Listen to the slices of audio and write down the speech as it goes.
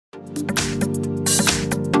Hi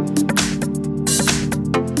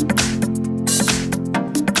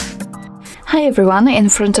everyone, in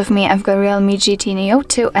front of me I've got REALME GT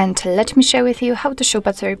Neo2 and let me share with you how to show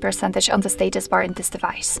battery percentage on the status bar in this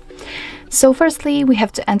device. So firstly we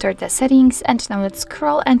have to enter the settings, and now let's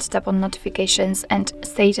scroll and tap on notifications and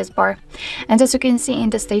status bar. And as you can see in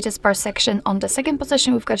the status bar section, on the second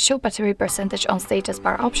position we've got show battery percentage on status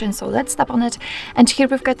bar option, so let's tap on it. And here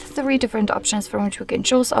we've got 3 different options from which we can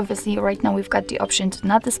choose. Obviously right now we've got the option to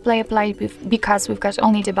not display applied because we've got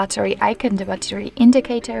only the battery icon, the battery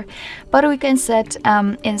indicator, but we can set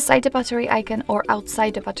inside the battery icon or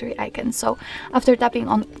outside the battery icon. So after tapping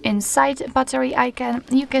on inside battery icon,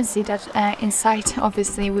 you can see that inside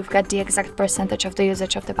obviously we've got the exact percentage of the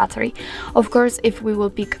usage of the battery. Of course, if we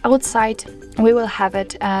will pick outside, we will have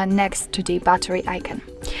it next to the battery icon.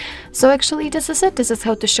 So actually this is it. This is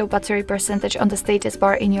how to show battery percentage on the status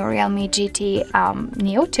bar in your REALME GT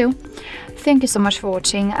Neo2. Thank you so much for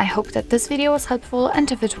watching. I hope that this video was helpful,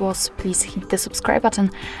 and if it was, please hit the subscribe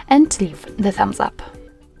button and leave the thumbs up.